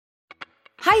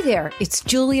Hi there, it's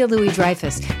Julia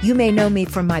Louis-Dreyfus. You may know me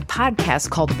from my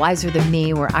podcast called Wiser Than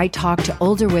Me, where I talk to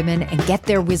older women and get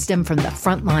their wisdom from the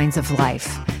front lines of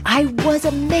life. I was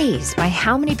amazed by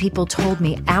how many people told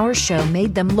me our show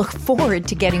made them look forward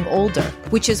to getting older,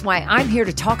 which is why I'm here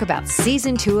to talk about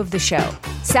season 2 of the show.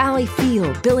 Sally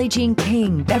Field, Billie Jean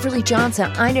King, Beverly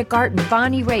Johnson, Ina Garten,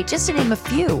 Bonnie Raitt, just to name a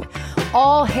few.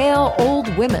 All hail old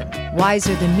women.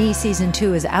 Wiser Than Me season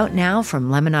 2 is out now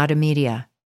from Lemonada Media.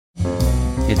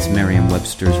 It's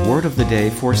Merriam-Webster's Word of the Day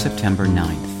for September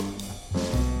 9th.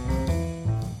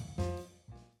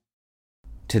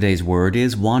 Today's word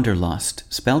is wanderlust,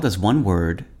 spelled as one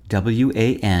word,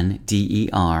 W-A-N-D-E-R-L-U-S-T.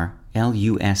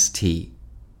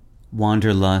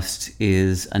 Wanderlust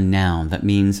is a noun that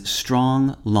means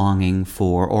strong longing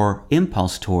for or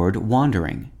impulse toward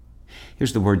wandering.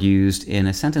 Here's the word used in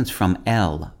a sentence from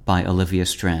Elle by Olivia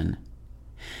Stren.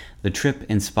 The trip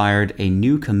inspired a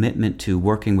new commitment to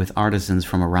working with artisans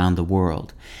from around the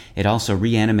world. It also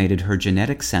reanimated her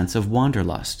genetic sense of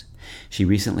wanderlust. She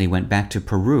recently went back to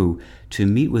Peru to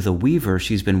meet with a weaver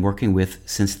she's been working with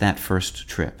since that first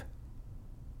trip.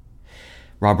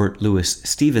 Robert Louis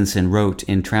Stevenson wrote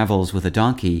in Travels with a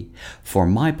Donkey, "For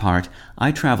my part,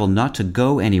 I travel not to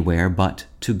go anywhere, but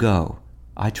to go.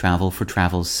 I travel for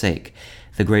travel's sake.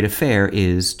 The great affair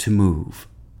is to move."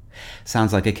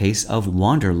 Sounds like a case of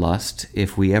wanderlust,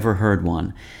 if we ever heard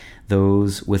one.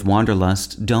 Those with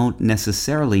wanderlust don't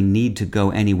necessarily need to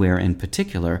go anywhere in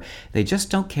particular, they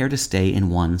just don't care to stay in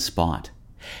one spot.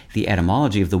 The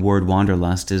etymology of the word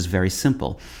wanderlust is very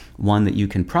simple, one that you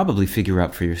can probably figure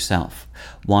out for yourself.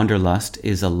 Wanderlust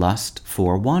is a lust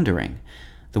for wandering.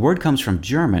 The word comes from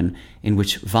German, in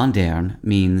which wandern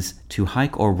means to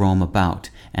hike or roam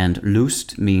about, and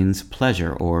lust means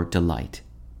pleasure or delight.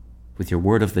 With your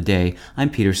word of the day, I'm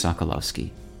Peter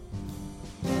Sokolowski.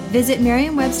 Visit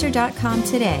Merriam-Webster.com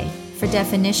today for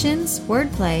definitions,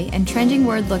 wordplay, and trending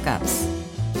word lookups.